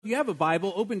If you have a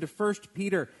Bible, open to 1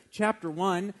 Peter chapter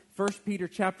 1, 1 Peter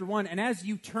chapter 1, and as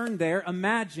you turn there,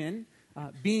 imagine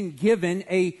being given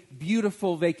a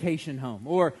beautiful vacation home,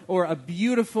 or a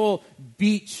beautiful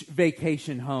beach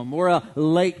vacation home, or a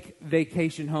lake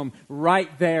vacation home right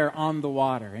there on the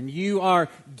water. And you are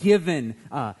given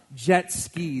jet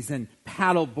skis and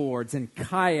paddle boards and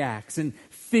kayaks and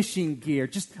fishing gear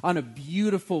just on a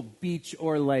beautiful beach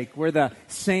or lake where the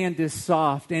sand is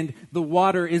soft and the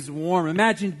water is warm.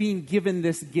 Imagine being given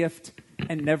this gift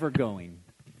and never going,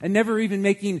 and never even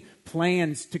making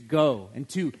plans to go and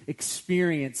to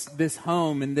experience this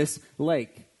home and this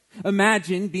lake.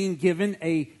 Imagine being given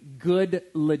a good,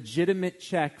 legitimate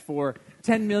check for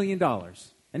 $10 million. And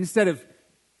instead of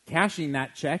cashing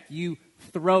that check, you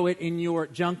throw it in your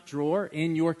junk drawer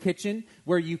in your kitchen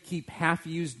where you keep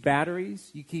half-used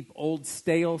batteries, you keep old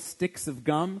stale sticks of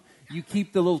gum, you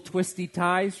keep the little twisty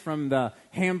ties from the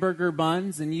hamburger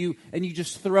buns, and you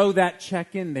just throw that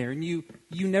check in there, and you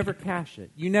never cash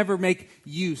it. You never make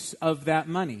use of that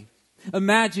money.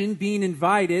 Imagine being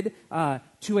invited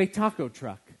to a taco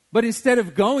truck. But instead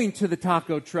of going to the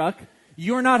taco truck,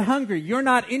 you're not hungry, you're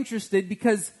not interested,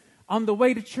 because on the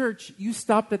way to church, you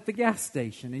stopped at the gas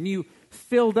station and you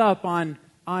filled up on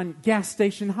gas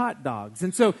station hot dogs.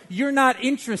 And so you're not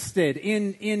interested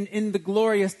in the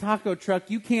glorious taco truck.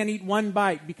 You can't eat one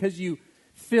bite because you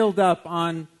filled up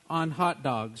on hot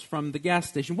dogs from the gas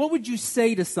station. What would you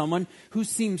say to someone who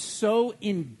seems so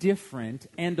indifferent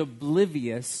and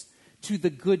oblivious to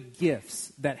the good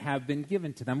gifts that have been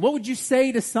given to them? What would you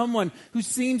say to someone who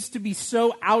seems to be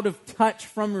so out of touch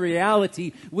from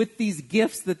reality with these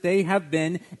gifts that they have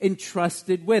been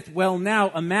entrusted with? Well, now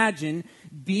imagine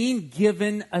being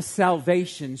given a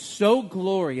salvation so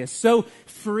glorious, so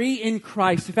free in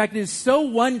Christ. In fact, it is so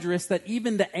wondrous that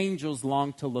even the angels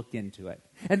long to look into it.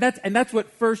 And that's what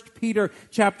 1 Peter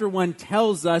chapter 1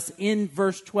 tells us in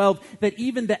verse 12, that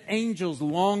even the angels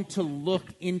long to look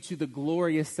into the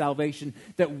glorious salvation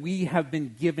that we have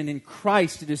been given in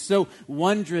Christ. It is so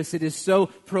wondrous, it is so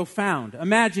profound.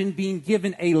 Imagine being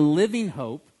given a living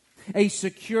hope, a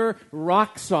secure,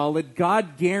 rock-solid,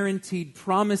 God-guaranteed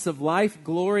promise of life,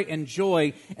 glory, and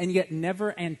joy, and yet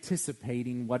never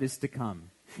anticipating what is to come.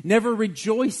 Never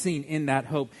rejoicing in that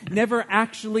hope. Never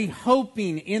actually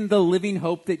hoping in the living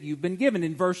hope that you've been given.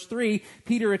 In verse 3,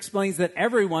 Peter explains that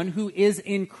everyone who is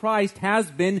in Christ has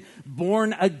been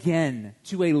born again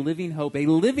to a living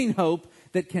hope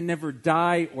that can never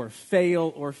die or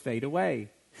fail or fade away.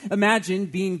 Imagine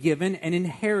being given an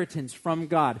inheritance from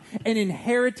God, an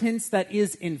inheritance that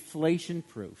is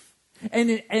inflation-proof,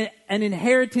 an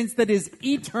inheritance that is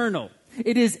eternal.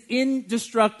 It is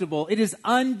indestructible. It is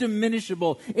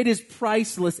undiminishable. It is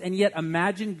priceless. And yet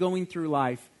imagine going through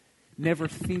life never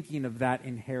thinking of that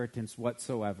inheritance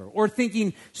whatsoever, or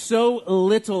thinking so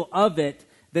little of it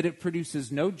that it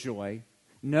produces no joy,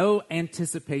 no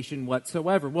anticipation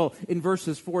whatsoever. Well, in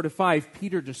verses 4 to 5,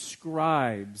 Peter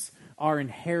describes our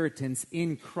inheritance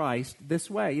in Christ this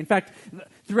way. In fact,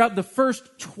 throughout the first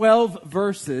 12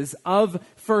 verses of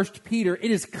 1 Peter, it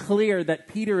is clear that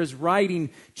Peter is writing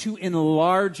to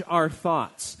enlarge our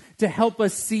thoughts, to help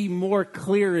us see more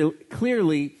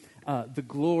clearly the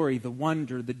glory, the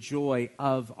wonder, the joy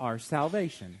of our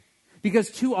salvation. Because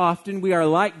too often we are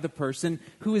like the person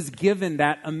who is given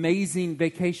that amazing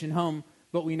vacation home,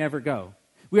 but we never go.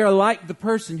 We are like the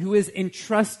person who is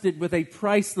entrusted with a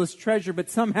priceless treasure, but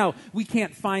somehow we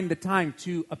can't find the time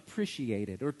to appreciate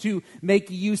it or to make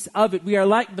use of it. We are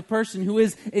like the person who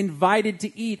is invited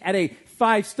to eat at a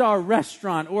 5-star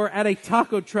restaurant or at a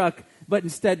taco truck, but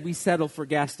instead we settle for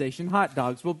gas station hot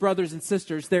dogs. Well, brothers and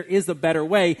sisters, there is a better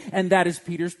way, and that is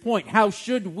Peter's point. How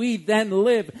should we then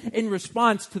live in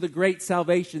response to the great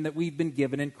salvation that we've been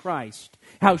given in Christ?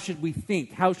 How should we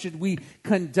think? How should we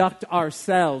conduct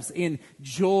ourselves in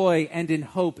joy and in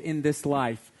hope in this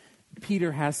life?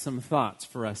 Peter has some thoughts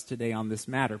for us today on this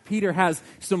matter. Peter has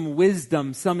some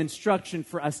wisdom, some instruction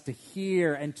for us to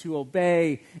hear and to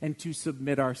obey and to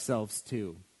submit ourselves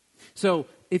to. So,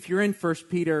 if you're in 1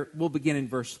 Peter, we'll begin in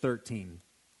verse 13,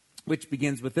 which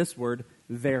begins with this word,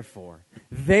 therefore.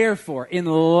 Therefore, in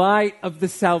light of the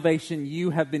salvation you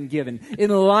have been given, in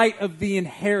light of the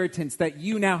inheritance that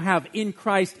you now have in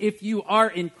Christ, if you are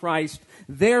in Christ,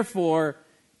 therefore,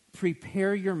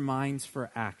 prepare your minds for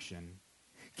action.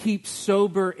 Keep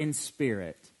sober in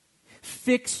spirit.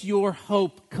 Fix your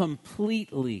hope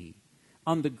completely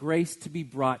on the grace to be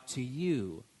brought to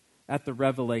you at the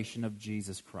revelation of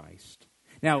Jesus Christ.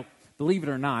 Now, believe it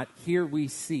or not, here we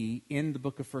see in the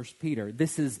book of 1 Peter,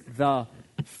 this is the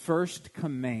first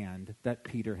command that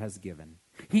Peter has given.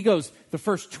 He goes the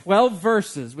first 12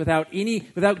 verses without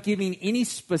giving any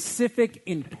specific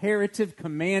imperative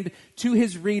command to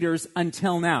his readers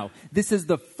until now. This is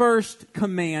the first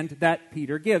command that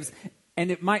Peter gives,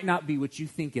 and it might not be what you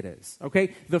think it is,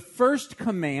 okay? The first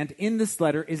command in this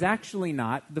letter is actually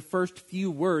not the first few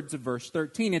words of verse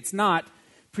 13. It's not,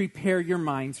 prepare your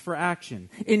minds for action.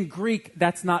 In Greek,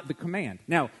 that's not the command.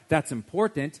 Now, that's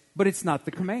important, but it's not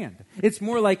the command. It's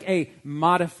more like a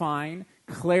modifying,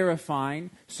 clarifying,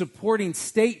 supporting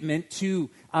statement to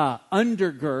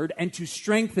undergird and to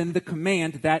strengthen the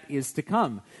command that is to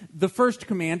come. The first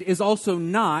command is also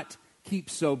not keep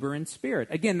sober in spirit.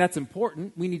 Again, that's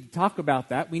important. We need to talk about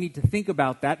that. We need to think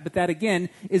about that. But that, again,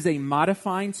 is a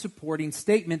modifying, supporting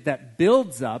statement that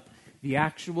builds up the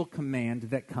actual command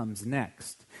that comes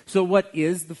next. So what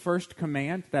is the first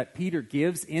command that Peter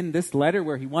gives in this letter,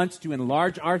 where he wants to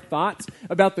enlarge our thoughts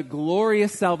about the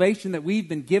glorious salvation that we've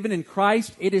been given in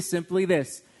Christ? It is simply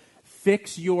this: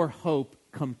 fix your hope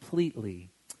completely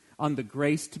on the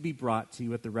grace to be brought to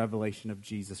you at the revelation of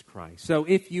Jesus Christ. So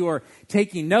if you are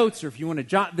taking notes, or if you want to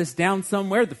jot this down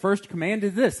somewhere, the first command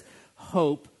is this: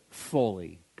 hope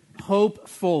fully. Hope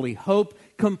fully. Hope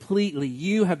completely.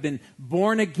 You have been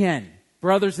born again.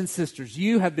 Brothers and sisters,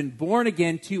 you have been born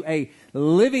again to a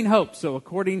living hope. So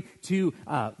according to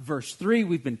verse 3,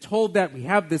 we've been told that we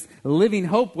have this living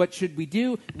hope. What should we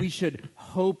do? We should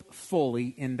hope fully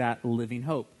in that living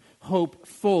hope. Hope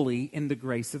fully in the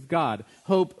grace of God.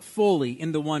 Hope fully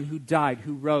in the one who died,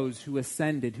 who rose, who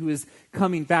ascended, who is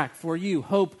coming back for you.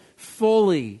 Hope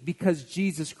fully because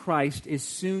Jesus Christ is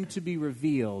soon to be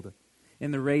revealed in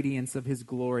the radiance of his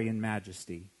glory and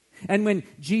majesty. And when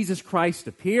Jesus Christ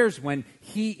appears, when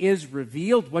he is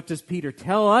revealed, what does Peter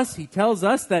tell us? He tells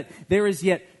us that there is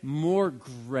yet more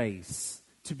grace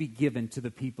to be given to the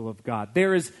people of God.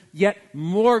 There is yet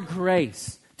more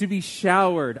grace to be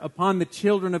showered upon the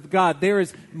children of God. There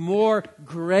is more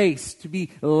grace to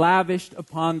be lavished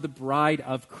upon the bride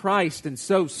of Christ. And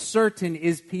so certain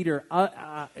is Peter.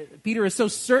 Peter is so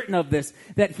certain of this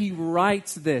that he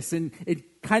writes this in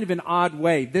kind of an odd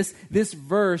way. This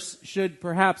verse should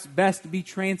perhaps best be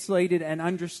translated and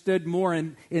understood more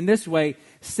in this way: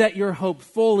 set your hope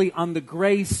fully on the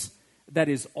grace that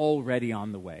is already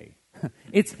on the way.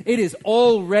 It is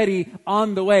already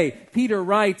on the way. Peter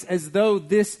writes as though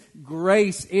this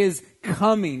grace is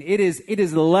coming. It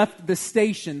is left the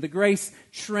station. The grace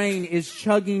train is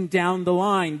chugging down the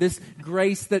line. This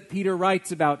grace that Peter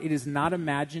writes about, it is not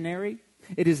imaginary.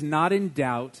 It is not in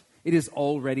doubt. It is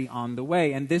already on the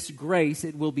way. And this grace,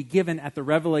 it will be given at the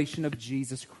revelation of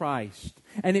Jesus Christ.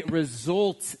 And it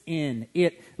results in,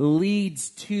 it leads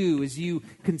to, as you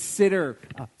consider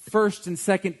 1st and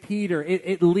 2nd Peter,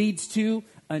 it leads to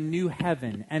a new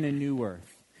heaven and a new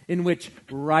earth in which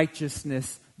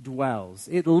righteousness dwells.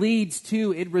 It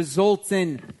results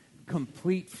in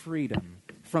complete freedom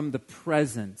from the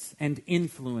presence and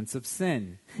influence of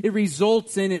sin. It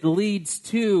leads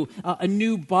to a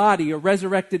new body, a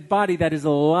resurrected body that is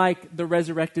like the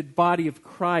resurrected body of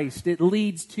Christ. It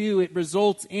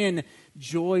results in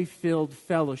joy-filled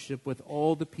fellowship with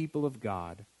all the people of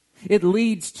God. It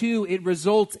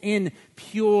results in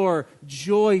pure,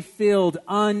 joy-filled,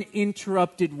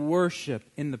 uninterrupted worship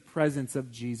in the presence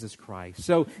of Jesus Christ.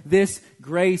 So this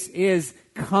grace is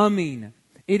coming.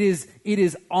 It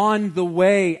is on the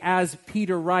way, as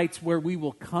Peter writes, where we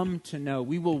will come to know.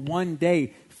 We will one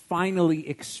day finally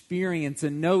experience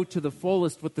and know to the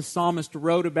fullest what the psalmist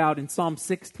wrote about in Psalm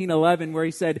 16:11, where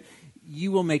he said,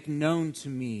 "You will make known to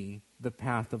me the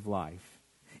path of life.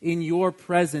 In your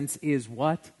presence is"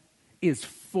 what? "Is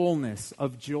fullness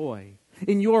of joy.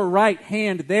 In your right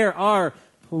hand there are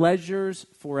pleasures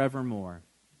forevermore."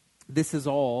 This is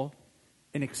all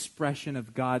an expression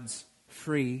of God's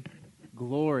free,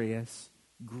 glorious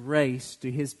grace to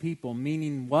his people.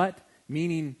 Meaning what?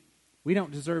 Meaning we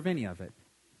don't deserve any of it.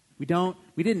 We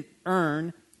didn't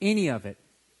earn any of it.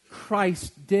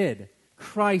 Christ did.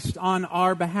 Christ on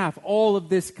our behalf. All of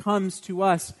this comes to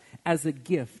us as a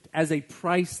gift, as a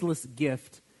priceless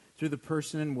gift through the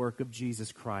person and work of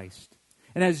Jesus Christ.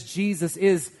 And as Jesus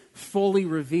is fully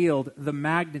revealed, the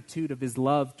magnitude of his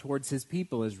love towards his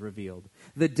people is revealed.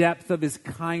 The depth of his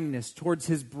kindness towards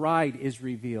his bride is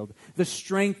revealed. The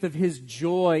strength of his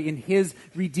joy in his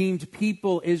redeemed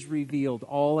people is revealed,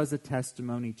 all as a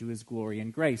testimony to his glory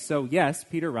and grace. So yes,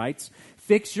 Peter writes,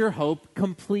 fix your hope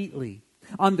completely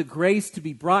on the grace to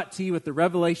be brought to you at the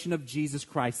revelation of Jesus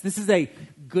Christ. This is a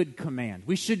good command.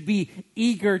 We should be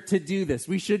eager to do this.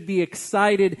 We should be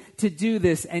excited to do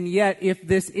this. And yet, if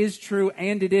this is true,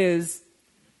 and it is,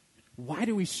 why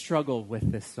do we struggle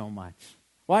with this so much?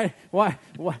 Why?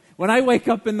 When I wake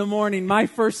up in the morning, my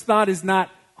first thought is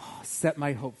not, set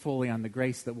my hope fully on the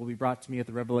grace that will be brought to me at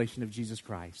the revelation of Jesus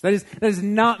Christ. That is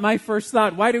not my first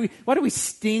thought. Why do we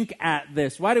stink at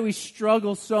this? Why do we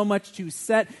struggle so much to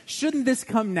set? Shouldn't this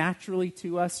come naturally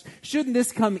to us? Shouldn't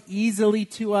this come easily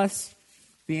to us?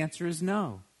 The answer is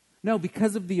no. No,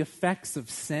 because of the effects of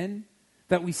sin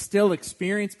that we still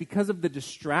experience, because of the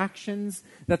distractions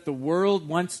that the world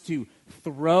wants to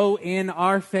throw in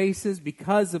our faces,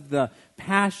 because of the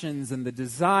passions and the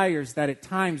desires that at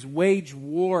times wage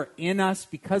war in us,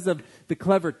 because of the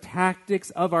clever tactics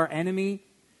of our enemy,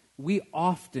 we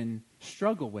often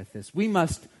struggle with this. We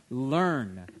must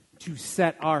learn to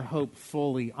set our hope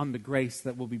fully on the grace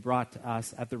that will be brought to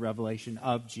us at the revelation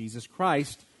of Jesus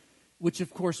Christ, which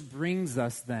of course brings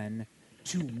us then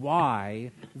to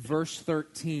why verse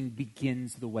 13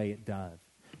 begins the way it does.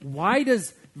 Why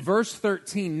does verse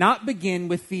 13 not begin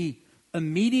with the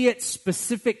immediate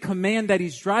specific command that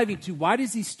he's driving to? Why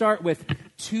does he start with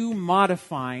two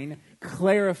modifying,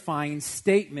 clarifying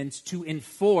statements to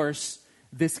enforce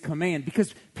this command?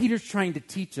 Because Peter's trying to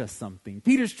teach us something.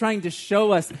 Peter's trying to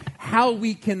show us how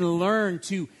we can learn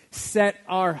to set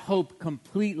our hope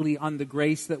completely on the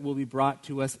grace that will be brought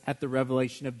to us at the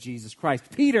revelation of Jesus Christ.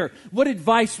 Peter, what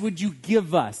advice would you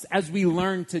give us as we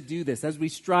learn to do this, as we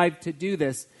strive to do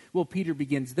this? Well, Peter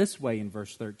begins this way in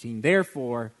verse 13.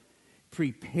 Therefore,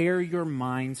 prepare your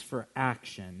minds for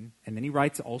action. And then he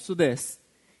writes also this,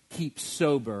 keep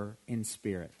sober in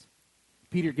spirit.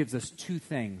 Peter gives us two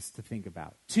things to think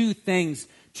about, two things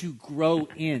to grow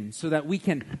in so that we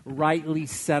can rightly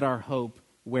set our hope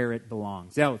where it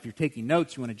belongs. Now, if you're taking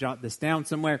notes, you want to jot this down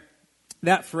somewhere.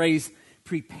 That phrase,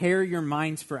 prepare your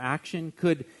minds for action,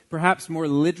 could perhaps more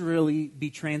literally be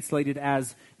translated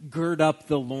as gird up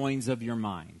the loins of your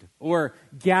mind, or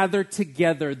gather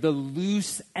together the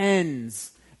loose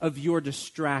ends of your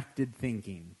distracted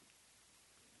thinking.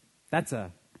 That's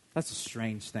a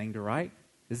strange thing to write,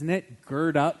 isn't it?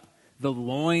 Gird up the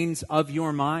loins of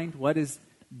your mind. What does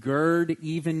gird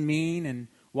even mean? And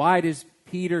why does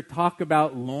Peter talk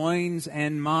about loins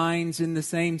and minds in the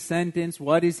same sentence?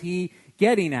 What is he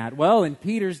getting at? Well, in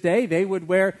Peter's day, they would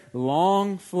wear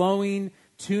long flowing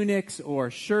tunics or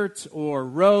shirts or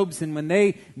robes, and when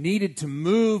they needed to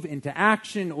move into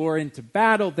action or into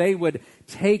battle, they would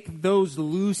take those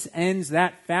loose ends,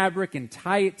 that fabric, and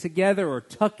tie it together or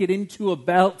tuck it into a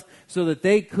belt so that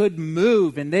they could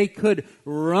move and they could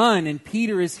run. And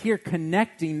Peter is here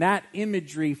connecting that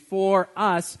imagery for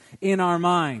us in our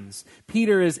minds.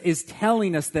 Peter is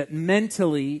telling us that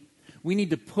mentally we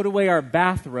need to put away our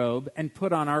bathrobe and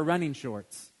put on our running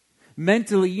shorts.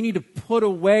 Mentally, you need to put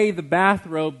away the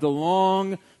bathrobe, the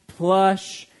long,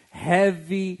 plush,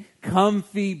 heavy,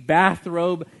 comfy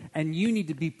bathrobe, and you need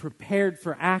to be prepared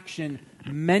for action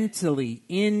mentally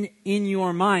in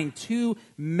your mind. Too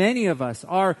many of us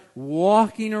are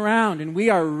walking around and we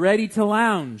are ready to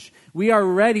lounge. We are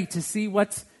ready to see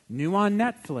what's new on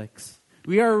Netflix.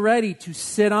 We are ready to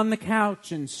sit on the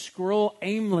couch and scroll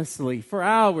aimlessly for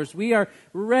hours. We are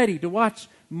ready to watch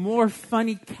more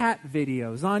funny cat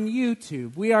videos on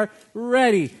YouTube. We are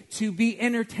ready to be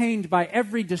entertained by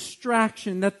every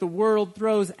distraction that the world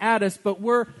throws at us, but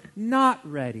we're not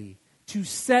ready to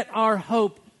set our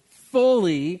hope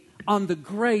fully on the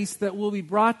grace that will be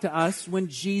brought to us when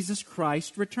Jesus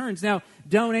Christ returns. Now,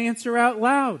 don't answer out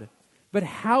loud, but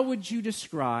how would you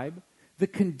describe the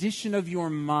condition of your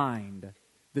mind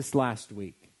this last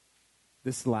week,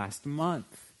 this last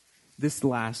month, this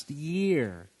last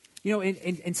year? You know,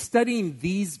 in studying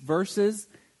these verses,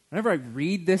 whenever I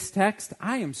read this text,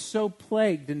 I am so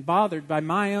plagued and bothered by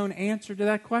my own answer to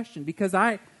that question because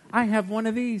I have one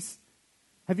of these.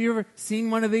 Have you ever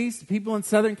seen one of these? People in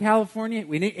Southern California,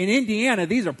 in Indiana,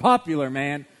 these are popular,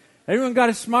 man. Everyone got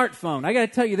a smartphone. I got to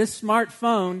tell you, this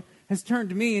smartphone has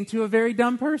turned me into a very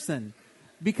dumb person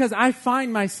because I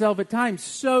find myself at times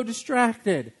so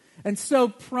distracted and so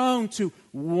prone to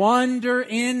wander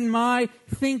in my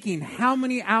thinking. How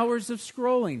many hours of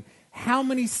scrolling? How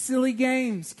many silly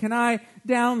games can I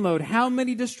download? How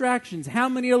many distractions? How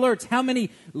many alerts? How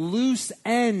many loose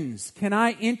ends can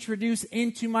I introduce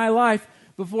into my life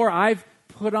before I've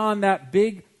put on that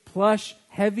big, plush,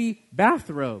 heavy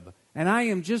bathrobe? And I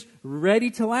am just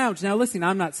ready to lounge. Now listen,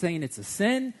 I'm not saying it's a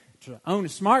sin to own a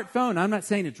smartphone. I'm not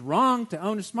saying it's wrong to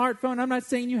own a smartphone. I'm not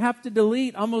saying you have to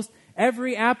delete almost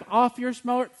every app off your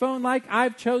smartphone like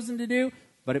I've chosen to do,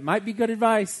 but it might be good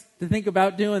advice to think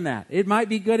about doing that. It might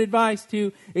be good advice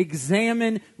to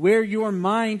examine where your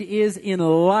mind is in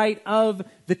light of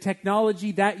the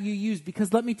technology that you use,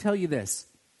 because let me tell you this,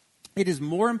 it is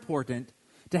more important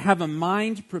to have a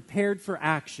mind prepared for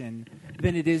action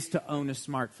than it is to own a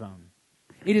smartphone.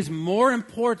 It is more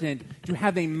important to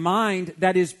have a mind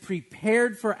that is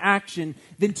prepared for action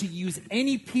than to use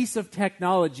any piece of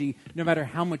technology, no matter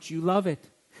how much you love it.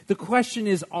 The question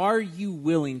is, are you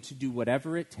willing to do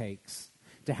whatever it takes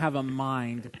to have a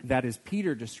mind that, as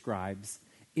Peter describes,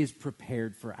 is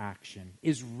prepared for action,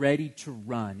 is ready to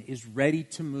run, is ready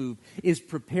to move, is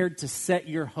prepared to set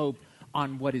your hope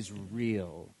on what is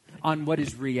real, on what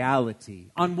is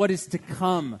reality, on what is to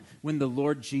come when the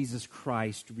Lord Jesus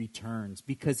Christ returns,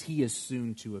 because he is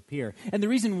soon to appear. And the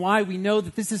reason why we know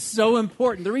that this is so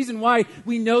important, the reason why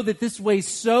we know that this weighs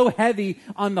so heavy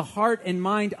on the heart and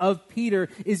mind of Peter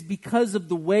is because of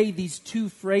the way these two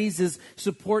phrases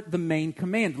support the main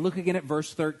command. Look again at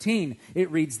verse 13. It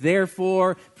reads,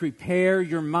 "Therefore, prepare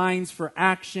your minds for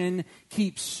action,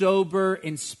 keep sober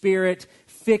in spirit,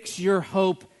 fix your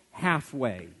hope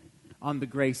halfway on the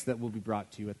grace that will be brought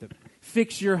to you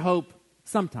fix your hope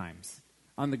sometimes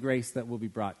on the grace that will be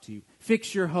brought to you.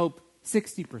 Fix your hope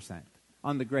 60%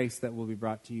 on the grace that will be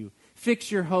brought to you.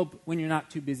 Fix your hope when you're not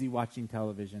too busy watching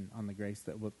television on the grace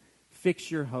that will.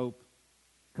 Fix your hope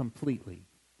completely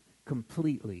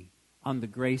on the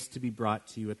grace to be brought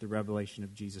to you at the revelation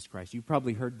of Jesus Christ." You've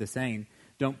probably heard the saying,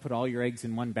 don't put all your eggs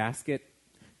in one basket.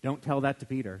 Don't tell that to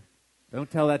Peter. Don't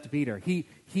tell that to Peter.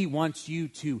 He wants you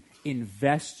to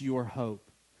invest your hope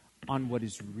on what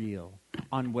is real,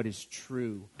 on what is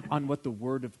true, on what the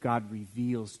Word of God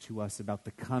reveals to us about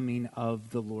the coming of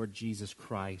the Lord Jesus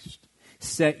Christ.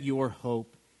 Set your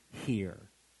hope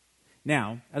here.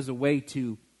 Now, as a way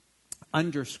to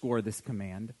underscore this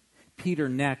command, Peter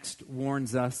next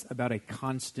warns us about a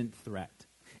constant threat,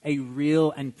 a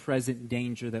real and present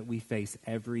danger that we face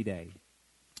every day.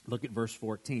 Look at verse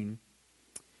 14.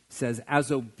 Says,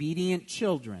 "As obedient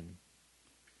children,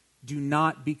 do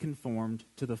not be conformed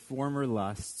to the former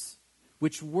lusts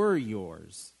which were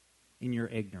yours in your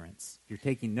ignorance." If you're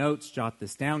taking notes, jot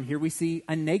this down. Here we see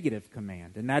a negative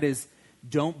command, and that is,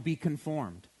 don't be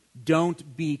conformed.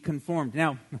 Don't be conformed.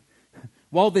 Now,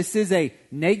 while this is a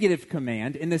negative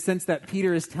command in the sense that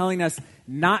Peter is telling us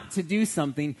not to do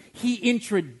something, he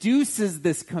introduces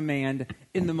this command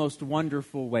in the most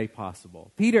wonderful way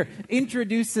possible. Peter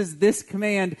introduces this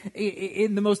command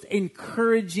in the most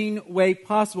encouraging way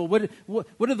possible. What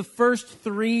are the first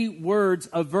three words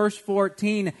of verse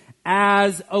 14?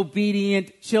 As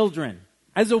obedient children.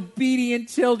 As obedient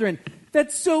children.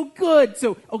 That's so good.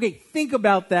 So, okay, think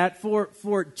about that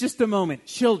for just a moment.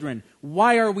 Children.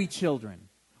 Why are we children?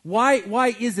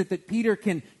 Why is it that Peter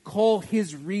can call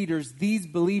his readers, these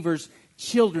believers,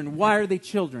 children? Why are they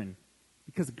children?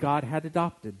 Because God had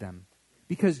adopted them.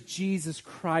 Because Jesus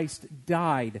Christ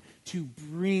died to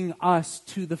bring us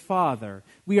to the Father.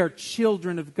 We are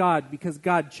children of God because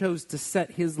God chose to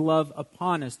set his love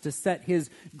upon us, to set his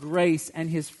grace and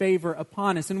his favor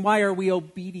upon us. And why are we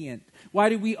obedient? Why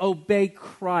do we obey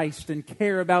Christ and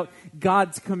care about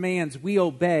God's commands? We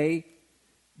obey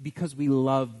because we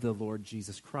love the Lord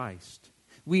Jesus Christ.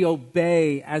 We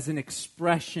obey as an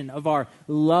expression of our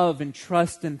love and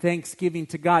trust and thanksgiving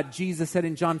to God. Jesus said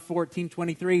in John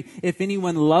 14:23, "If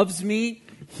anyone loves me,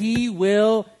 he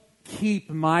will keep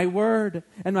my word.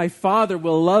 And my Father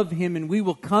will love him, and we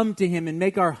will come to him and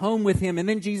make our home with him." And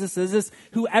then Jesus says this,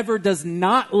 "Whoever does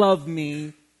not love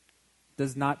me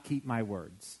does not keep my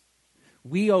words."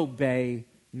 We obey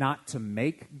not to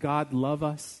make God love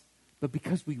us, but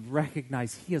because we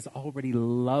recognize he has already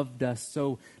loved us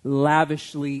so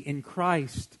lavishly in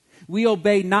Christ. We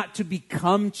obey not to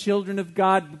become children of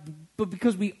God, but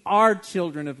because we are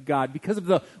children of God, because of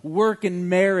the work and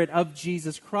merit of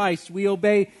Jesus Christ. We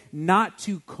obey not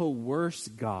to coerce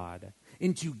God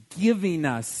into giving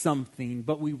us something,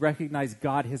 but we recognize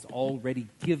God has already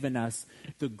given us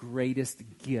the greatest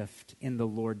gift in the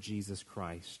Lord Jesus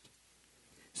Christ.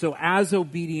 So as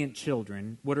obedient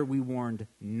children, what are we warned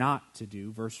not to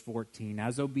do? Verse 14,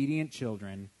 "As obedient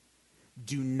children,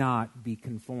 do not be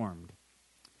conformed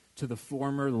to the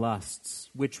former lusts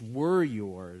which were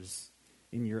yours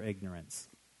in your ignorance."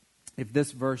 If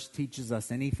this verse teaches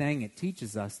us anything, it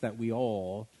teaches us that we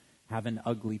all have an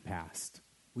ugly past.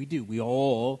 We do. We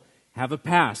all have a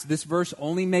past. This verse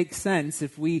only makes sense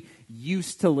if we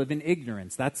used to live in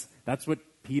ignorance. That's what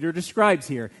Peter describes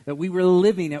here, that we were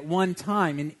living at one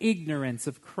time in ignorance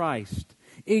of Christ,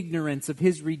 ignorance of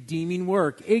his redeeming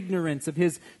work, ignorance of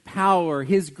his power,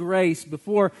 his grace.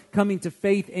 Before coming to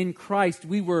faith in Christ,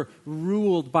 we were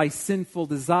ruled by sinful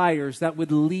desires that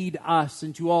would lead us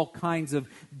into all kinds of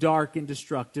dark and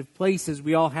destructive places.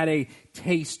 We all had a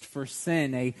taste for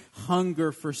sin, a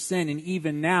hunger for sin. And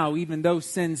even now, even though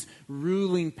sin's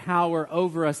ruling power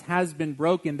over us has been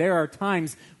broken, there are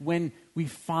times when we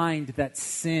find that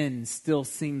sin still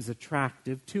seems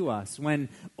attractive to us, when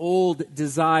old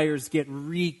desires get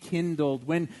rekindled,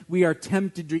 when we are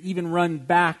tempted to even run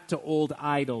back to old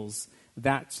idols.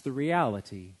 That's the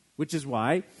reality, which is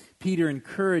why Peter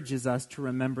encourages us to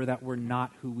remember that we're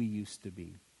not who we used to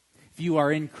be. If you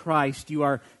are in Christ, you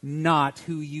are not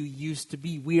who you used to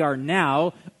be. We are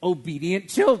now obedient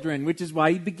children, which is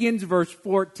why he begins verse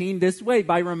 14 this way,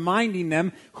 by reminding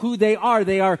them who they are.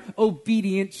 They are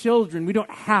obedient children. We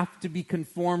don't have to be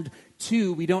conformed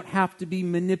to, we don't have to be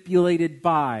manipulated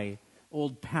by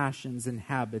old passions and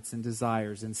habits and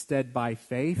desires. Instead, by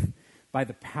faith, by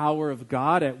the power of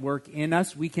God at work in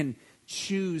us, we can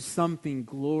choose something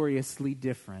gloriously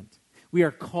different. We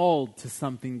are called to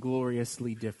something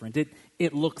gloriously different.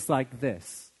 It looks like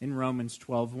this in Romans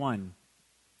 12:1.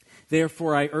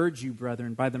 Therefore, I urge you,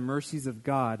 brethren, by the mercies of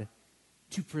God,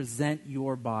 to present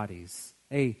your bodies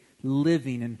a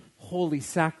living and holy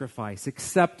sacrifice,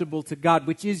 acceptable to God,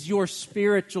 which is your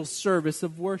spiritual service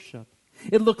of worship.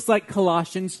 It looks like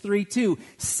Colossians 3:2.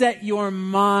 Set your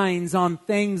minds on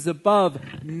things above,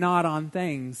 not on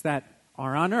things that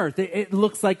are on earth. It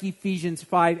looks like Ephesians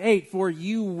 5:8. For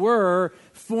you were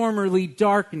formerly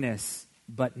darkness,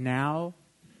 but now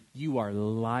you are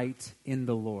light in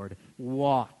the Lord.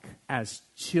 Walk as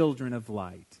children of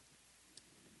light.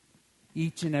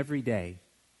 Each and every day,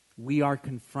 we are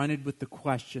confronted with the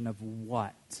question of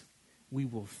what we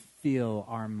will fill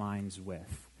our minds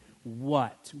with.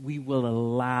 What we will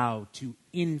allow to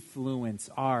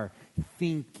influence our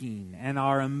thinking and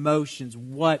our emotions,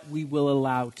 what we will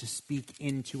allow to speak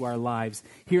into our lives.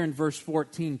 Here in verse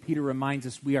 14, Peter reminds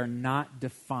us we are not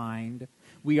defined,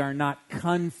 we are not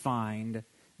confined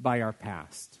by our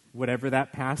past. Whatever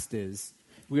that past is,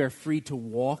 we are free to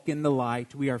walk in the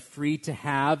light, we are free to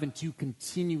have and to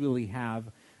continually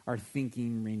have our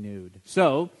thinking renewed.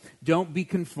 So, don't be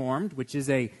conformed, which is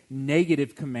a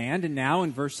negative command. And now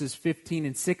in verses 15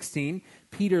 and 16,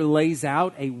 Peter lays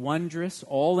out a wondrous,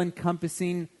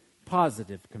 all-encompassing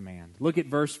positive command. Look at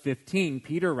verse 15.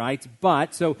 Peter writes,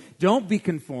 but, so don't be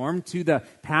conformed to the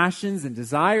passions and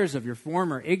desires of your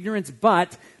former ignorance,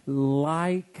 but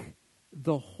like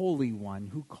the Holy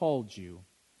One who called you,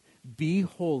 be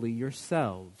holy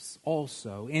yourselves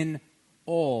also in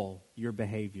all your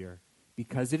behavior.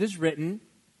 Because it is written,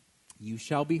 you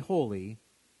shall be holy,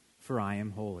 for I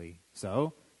am holy.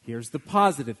 So, here's the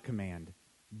positive command.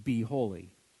 Be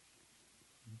holy.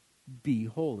 Be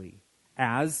holy.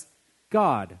 As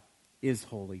God is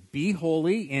holy. Be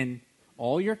holy in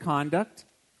all your conduct,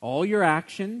 all your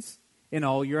actions, in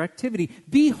all your activity.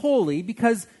 Be holy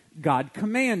because God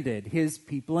commanded his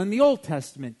people in the Old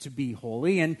Testament to be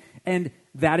holy, and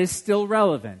that is still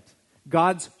relevant.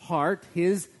 God's heart,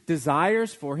 his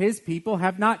desires for his people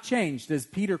have not changed. As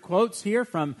Peter quotes here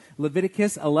from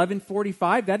Leviticus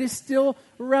 11:45, that is still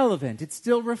relevant. It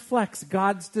still reflects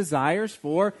God's desires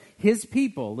for his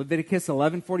people. Leviticus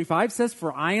 11:45 says,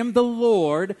 for I am the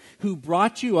Lord who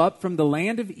brought you up from the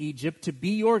land of Egypt to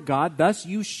be your God. Thus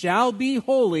you shall be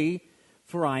holy,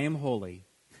 for I am holy.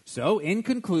 So, in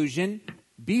conclusion,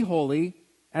 be holy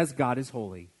as God is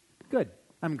holy. Good.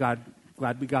 I'm glad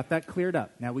we got that cleared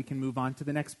up. Now we can move on to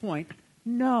the next point.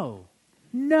 No,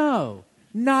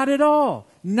 not at all.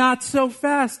 Not so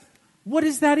fast. What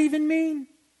does that even mean?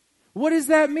 What does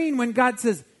that mean when God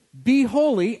says, be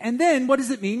holy? And then what does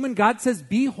it mean when God says,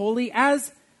 be holy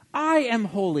as I am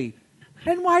holy?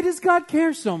 And why does God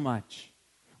care so much?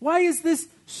 Why is this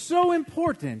so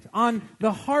important on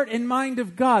the heart and mind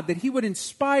of God that he would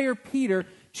inspire Peter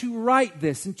to write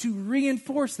this and to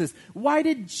reinforce this? Why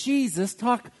did Jesus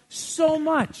talk so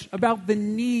much about the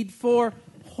need for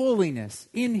holiness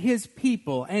in his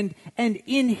people and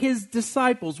in his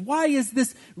disciples? Why is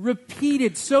this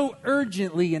repeated so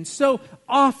urgently and so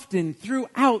often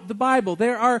throughout the Bible?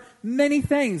 There are many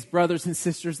things, brothers and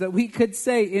sisters, that we could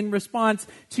say in response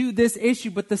to this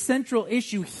issue, but the central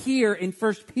issue here in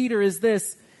 1 Peter is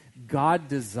this: God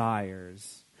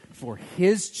desires for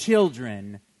his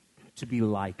children to be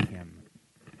like him.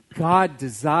 God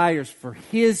desires for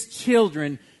his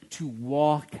children to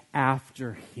walk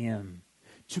after him,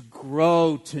 to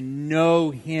grow, to know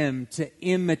him, to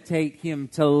imitate him,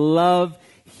 to love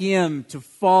him, to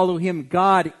follow him.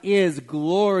 God is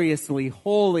gloriously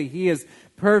holy. He is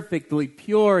perfectly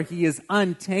pure. He is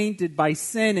untainted by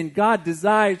sin, and God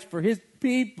desires for his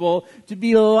people to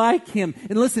be like him.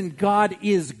 And listen, God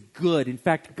is good. In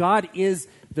fact, God is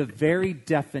the very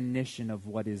definition of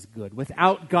what is good.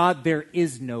 Without God, there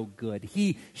is no good.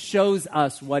 He shows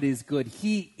us what is good.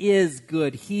 He is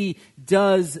good. He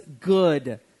does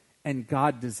good. And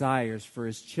God desires for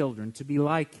his children to be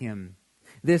like him.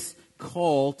 This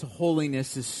call to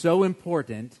holiness is so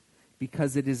important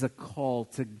because it is a call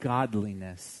to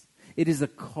godliness. It is a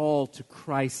call to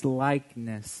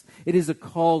Christ-likeness. It is a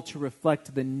call to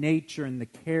reflect the nature and the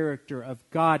character of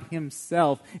God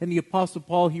himself. And the Apostle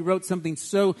Paul, he wrote something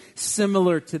so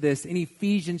similar to this in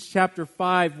Ephesians chapter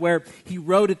 5, where he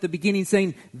wrote at the beginning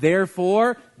saying,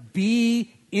 "Therefore,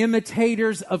 be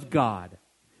imitators of God."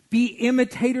 Be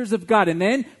imitators of God. And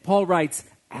then Paul writes,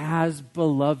 as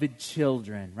beloved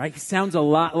children, right? He sounds a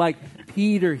lot like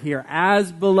Peter here.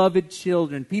 As beloved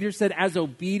children. Peter said as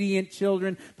obedient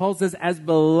children. Paul says as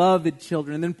beloved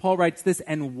children. And then Paul writes this,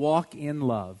 and walk in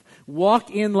love.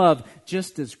 Walk in love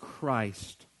just as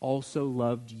Christ also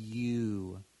loved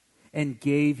you and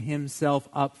gave himself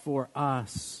up for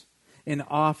us, an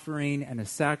offering and a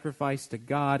sacrifice to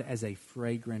God as a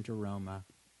fragrant aroma.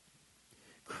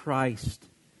 Christ,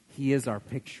 he is our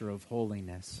picture of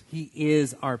holiness. He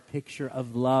is our picture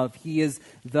of love. He is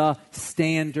the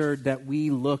standard that we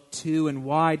look to. And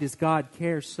why does God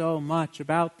care so much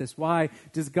about this? Why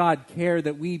does God care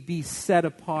that we be set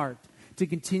apart, to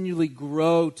continually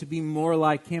grow, to be more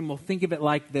like him? Well, think of it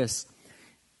like this.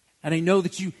 And I know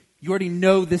that you already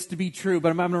know this to be true, but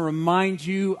I'm going to remind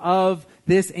you of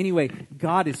this anyway.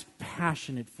 God is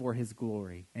passionate for his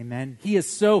glory. Amen? He is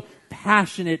so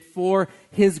passionate for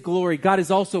his glory. God is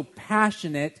also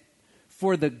passionate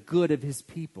for the good of his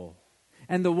people.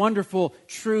 And the wonderful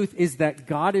truth is that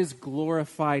God is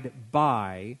glorified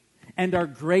by, and our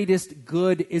greatest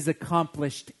good is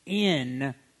accomplished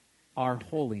in our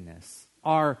holiness,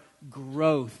 our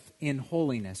growth in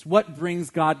holiness. What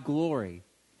brings God glory?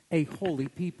 A holy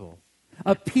people.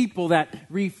 A people that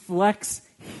reflects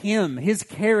him, his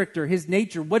character, his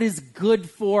nature. What is good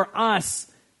for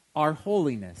us? Our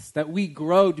holiness. That we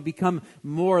grow to become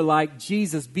more like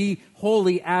Jesus. Be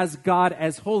holy as God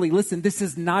as holy. Listen, this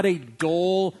is not a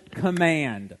dull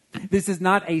command. This is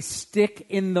not a stick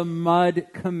in the mud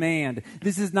command.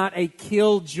 This is not a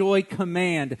killjoy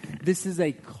command. This is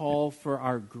a call for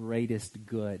our greatest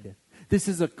good. This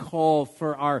is a call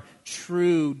for our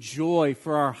true joy,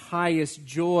 for our highest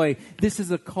joy. This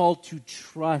is a call to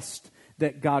trust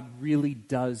that God really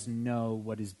does know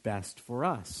what is best for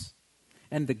us.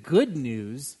 And the good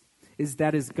news is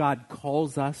that as God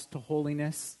calls us to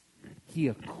holiness, he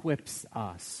equips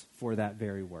us for that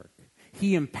very work.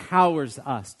 He empowers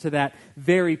us to that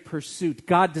very pursuit.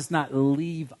 God does not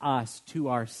leave us to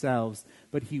ourselves,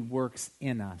 but he works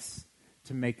in us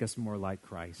to make us more like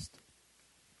Christ.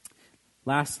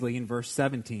 Lastly, in verse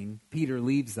 17, Peter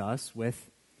leaves us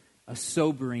with a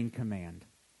sobering command.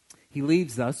 He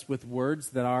leaves us with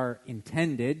words that are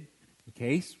intended, in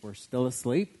case we're still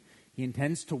asleep, he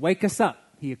intends to wake us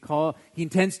up. He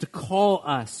intends to call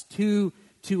us to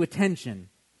attention.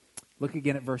 Look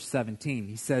again at verse 17.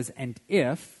 He says, and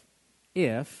if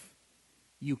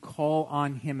you call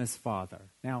on him as Father.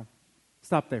 Now,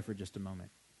 stop there for just a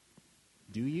moment.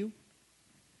 Do you?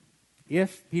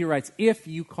 Peter writes, if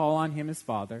you call on him as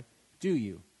Father, do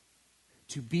you?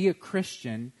 To be a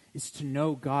Christian is to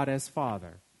know God as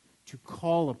Father, to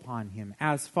call upon him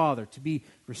as Father, to be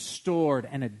restored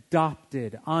and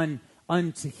adopted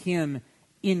unto him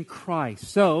in Christ.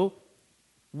 So,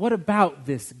 what about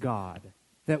this God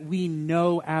that we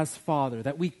know as Father,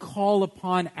 that we call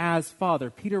upon as Father?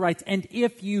 Peter writes, and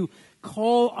if you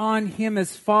call on him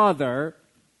as Father,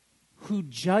 who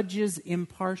judges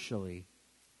impartially,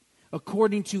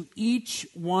 according to each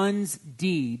one's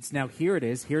deeds. Now here it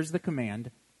is, here's the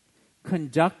command.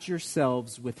 Conduct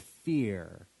yourselves with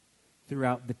fear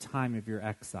throughout the time of your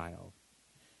exile.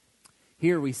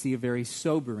 Here we see a very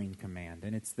sobering command,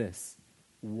 and it's this.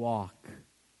 Walk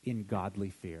in godly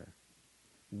fear.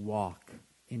 Walk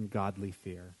in godly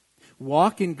fear.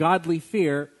 Walk in godly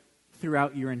fear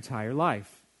throughout your entire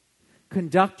life.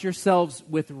 Conduct yourselves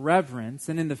with reverence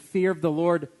and in the fear of the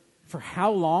Lord. For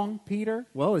how long, Peter?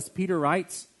 Well, as Peter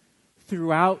writes,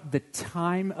 throughout the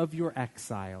time of your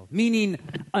exile, meaning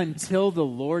until the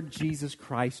Lord Jesus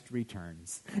Christ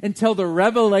returns, until the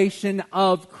revelation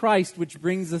of Christ, which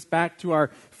brings us back to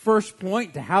our first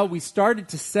point, to how we started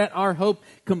to set our hope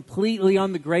completely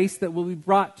on the grace that will be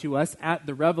brought to us at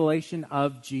the revelation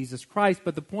of Jesus Christ.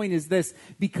 But the point is this,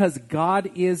 because God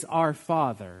is our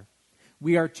Father,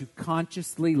 we are to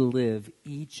consciously live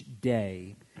each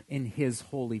day in his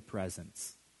holy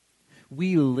presence.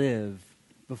 We live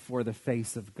before the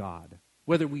face of God,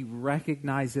 whether we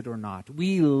recognize it or not.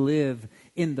 We live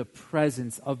in the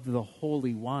presence of the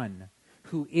Holy One,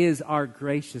 who is our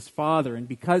gracious Father. And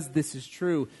because this is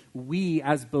true, we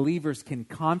as believers can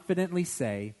confidently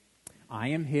say, I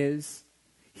am His,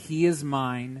 He is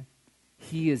mine,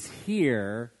 He is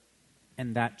here,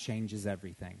 and that changes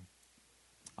everything.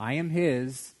 I am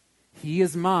His, He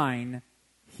is mine,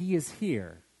 He is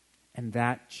here, and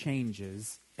that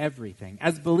changes everything.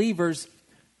 As believers,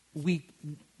 we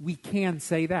can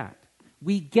say that.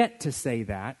 We get to say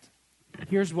that.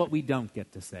 Here's what we don't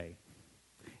get to say.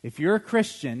 If you're a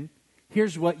Christian,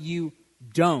 here's what you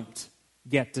don't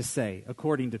get to say,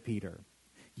 according to Peter.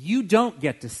 You don't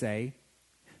get to say,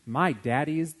 my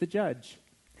daddy is the judge,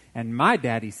 and my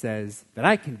daddy says that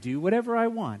I can do whatever I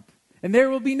want, and there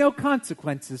will be no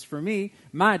consequences for me.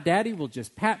 My daddy will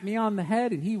just pat me on the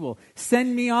head, and he will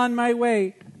send me on my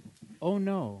way. Oh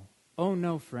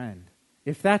no, friend.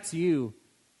 If that's you,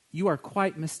 you are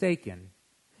quite mistaken.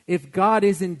 If God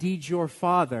is indeed your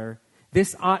Father,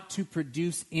 this ought to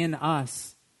produce in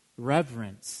us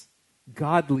reverence,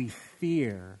 godly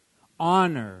fear,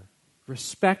 honor,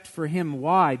 respect for Him.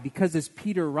 Why? Because as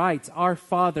Peter writes, our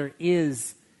Father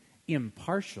is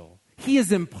impartial. He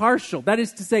is impartial. That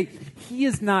is to say, He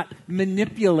is not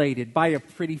manipulated by a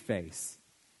pretty face.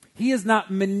 He is not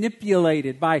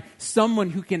manipulated by someone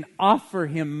who can offer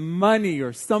Him money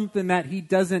or something that He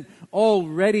doesn't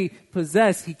already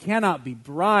possess. He cannot be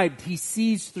bribed. He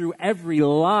sees through every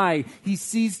lie. He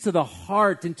sees to the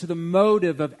heart and to the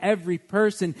motive of every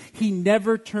person. He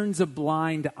never turns a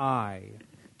blind eye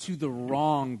to the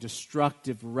wrong,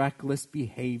 destructive, reckless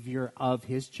behavior of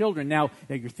His children. Now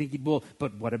you're thinking, well,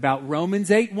 but what about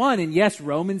Romans 8:1? And yes,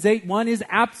 Romans 8:1 is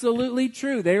absolutely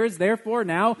true. There is therefore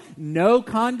now no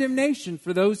condemnation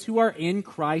for those who are in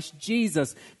Christ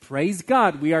Jesus. Praise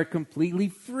God, we are completely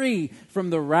free from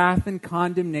the wrath and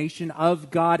condemnation of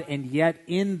God, and yet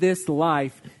in this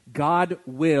life, God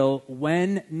will,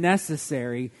 when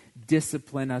necessary,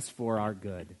 discipline us for our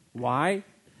good. Why?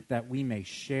 That we may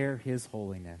share His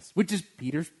holiness, which is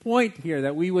Peter's point here,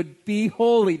 that we would be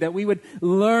holy, that we would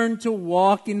learn to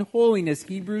walk in holiness.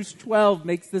 Hebrews 12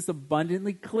 makes this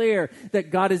abundantly clear, that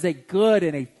God is a good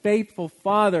and a faithful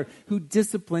Father who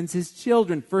disciplines His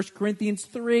children. 1 Corinthians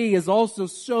 3 is also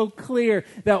so clear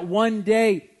that one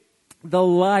day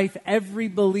every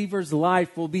believer's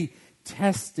life will be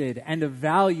tested and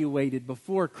evaluated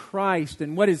before Christ,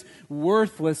 and what is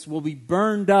worthless will be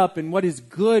burned up, and what is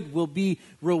good will be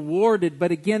rewarded.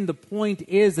 But again, the point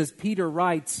is, as Peter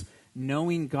writes,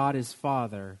 knowing God as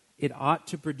Father, it ought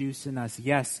to produce in us,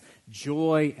 yes,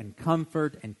 joy and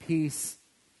comfort and peace,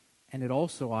 and it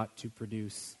also ought to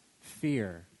produce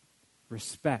fear,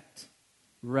 respect,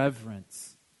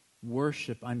 reverence,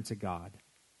 worship unto God.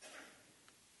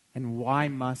 And why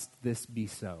must this be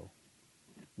so?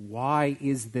 Why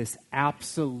is this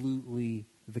absolutely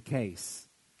the case?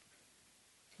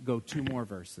 Go 2 more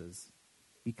verses.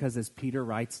 Because as Peter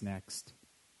writes next,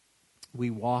 we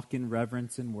walk in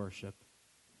reverence and worship,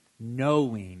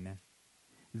 knowing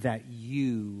that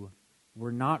you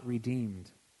were not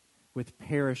redeemed with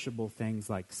perishable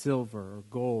things like silver or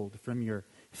gold from your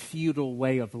feudal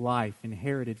way of life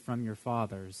inherited from your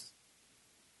fathers,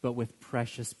 but with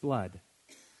precious blood,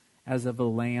 as of a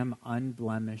lamb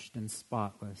unblemished and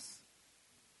spotless,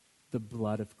 the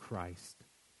blood of Christ.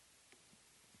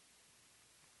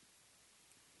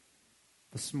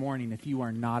 This morning, if you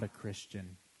are not a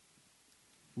Christian,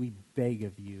 we beg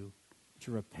of you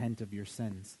to repent of your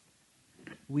sins.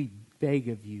 We beg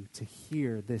of you to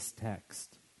hear this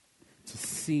text, to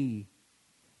see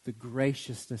the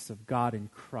graciousness of God in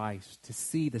Christ, to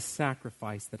see the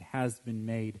sacrifice that has been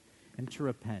made, and to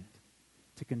repent.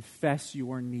 To confess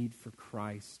your need for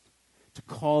Christ, to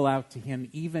call out to Him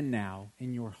even now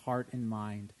in your heart and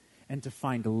mind, and to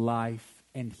find life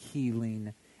and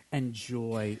healing and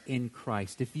joy in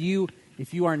Christ. If you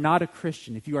are not a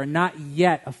Christian, if you are not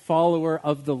yet a follower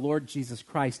of the Lord Jesus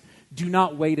Christ, do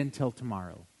not wait until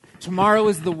tomorrow. Tomorrow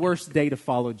is the worst day to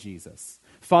follow Jesus.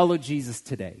 Follow Jesus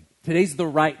today. Today's the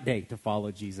right day to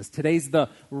follow Jesus. Today's the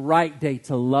right day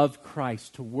to love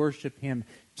Christ, to worship Him,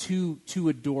 to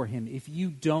adore Him. If you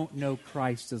don't know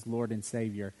Christ as Lord and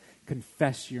Savior,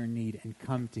 confess your need and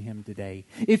come to Him today.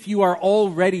 If you are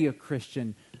already a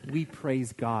Christian, we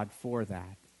praise God for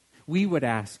that. We would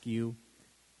ask you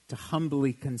to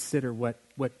humbly consider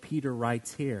what Peter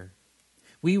writes here.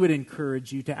 We would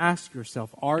encourage you to ask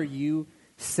yourself, are you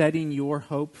setting your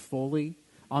hope fully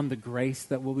on the grace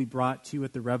that will be brought to you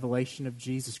at the revelation of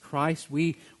Jesus Christ?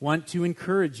 We want to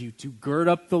encourage you to gird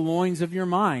up the loins of your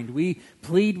mind. We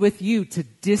plead with you to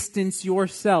distance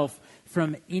yourself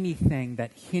from anything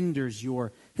that hinders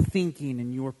your thinking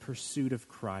and your pursuit of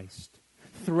Christ.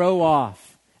 Throw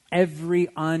off every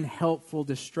unhelpful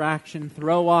distraction.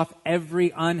 Throw off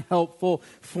every unhelpful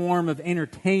form of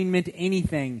entertainment,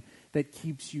 anything that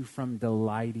keeps you from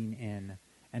delighting in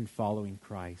and following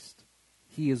Christ.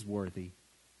 He is worthy.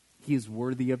 He is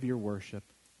worthy of your worship.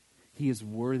 He is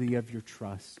worthy of your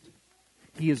trust.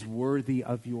 He is worthy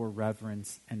of your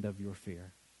reverence and of your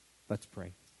fear. Let's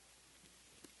pray.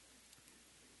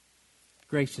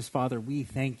 Gracious Father, we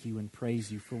thank you and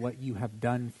praise you for what you have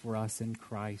done for us in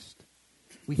Christ.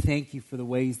 We thank you for the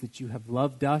ways that you have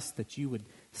loved us, that you would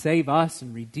save us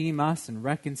and redeem us and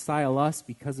reconcile us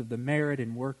because of the merit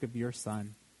and work of your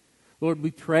Son. Lord,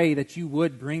 we pray that you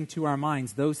would bring to our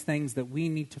minds those things that we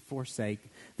need to forsake,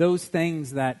 those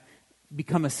things that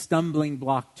become a stumbling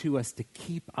block to us to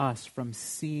keep us from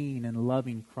seeing and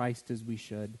loving Christ as we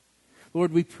should.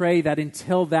 Lord, we pray that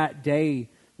until that day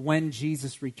when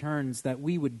Jesus returns, that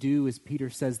we would do, as Peter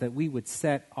says, that we would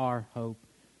set our hope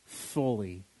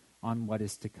fully on what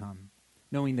is to come,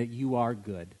 knowing that you are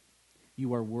good.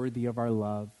 You are worthy of our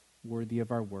love, worthy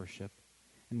of our worship.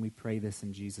 And we pray this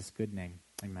in Jesus' good name.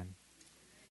 Amen.